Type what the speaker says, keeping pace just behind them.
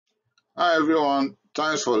Hi everyone,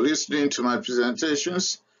 thanks for listening to my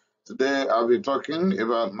presentations. Today I'll be talking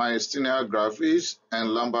about myasthenia gravis and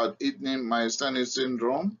Lambert-Eaton myasthenic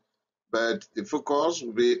syndrome, but the focus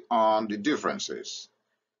will be on the differences.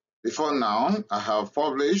 Before now, I have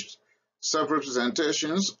published separate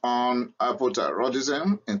presentations on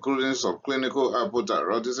hypothyroidism, including subclinical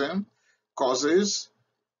hypothyroidism, causes,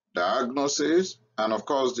 diagnosis, and of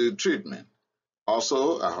course the treatment.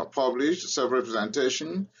 Also, I have published several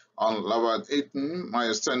presentations on Lambert-Eaton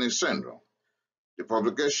myasthenic syndrome. The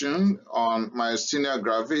publication on myasthenia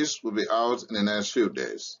gravis will be out in the next few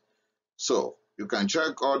days. So you can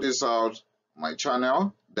check all this out on my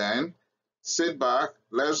channel. Then sit back,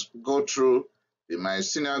 let's go through the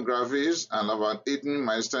myasthenia gravis and Lambert-Eaton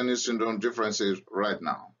myasthenic syndrome differences right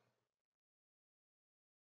now.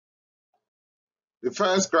 The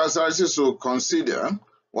first characteristic to consider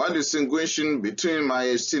while distinguishing between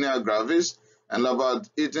myasthenia gravis and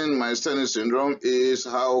Lambert-Eaton myasthenic syndrome is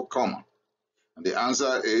how common. And the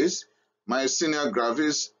answer is myasthenia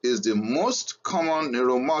gravis is the most common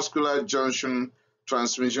neuromuscular junction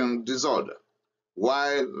transmission disorder,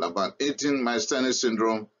 while Lambert-Eaton myasthenic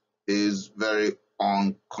syndrome is very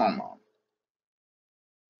uncommon.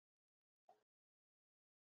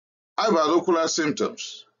 How about ocular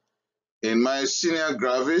symptoms? In myasthenia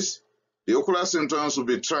gravis, the ocular symptoms will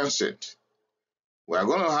be transient. We are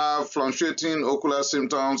going to have fluctuating ocular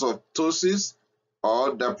symptoms of ptosis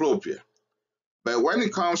or diplopia. But when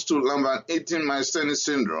it comes to Lambert-Eaton myasthenic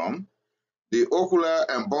syndrome, the ocular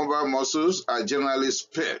and bulbar muscles are generally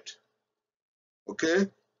spared. Okay?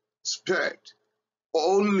 Spared.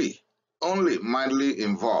 Only mildly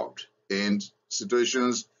involved in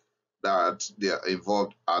situations that they are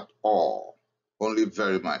involved at all. Only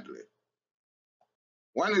very mildly.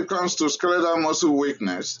 When it comes to skeletal muscle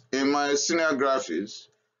weakness, in myasthenia gravis,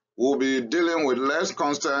 we'll be dealing with less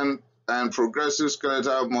constant and progressive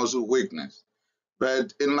skeletal muscle weakness.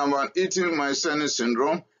 But in Lambert-Eaton myasthenic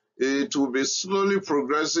syndrome, it will be slowly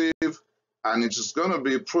progressive and it is going to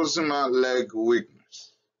be proximal leg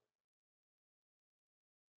weakness.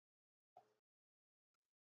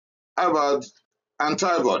 How about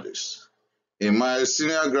antibodies? In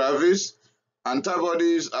myasthenia gravis,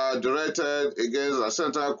 antibodies are directed against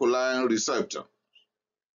acetylcholine receptor.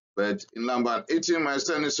 But in Lambert-Eaton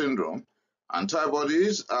myasthenic syndrome,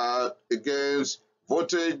 antibodies are against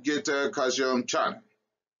voltage-gated calcium channel.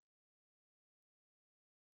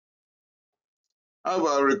 How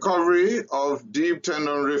about recovery of deep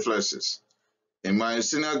tendon reflexes? In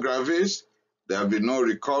myasthenia gravis, there will be no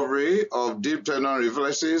recovery of deep tendon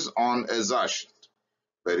reflexes on exertion.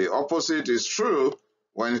 But the opposite is true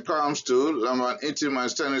when it comes to Lambert-Eaton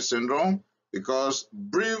myasthenic syndrome, because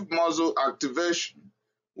brief muscle activation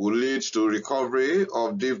will lead to recovery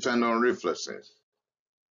of deep tendon reflexes.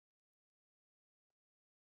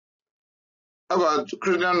 How about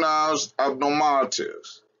cranial nerves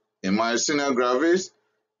abnormalities? In myasthenia gravis,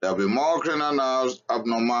 there will be more cranial nerves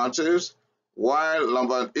abnormalities, while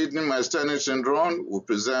Lambert-Eaton myasthenic syndrome will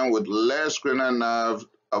present with less cranial nerve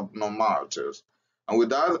abnormalities. And with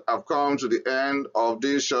that, I've come to the end of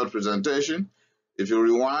this short presentation. If you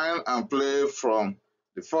rewind and play from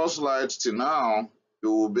the first slide to now,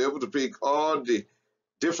 you will be able to pick all the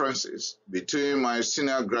differences between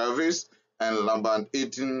myasthenia gravis and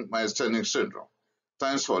Lambert-Eaton myasthenic syndrome.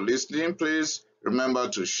 Thanks for listening. Please remember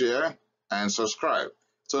to share and subscribe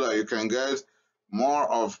so that you can get more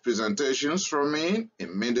of presentations from me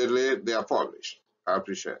immediately they are published. I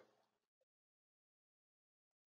appreciate it.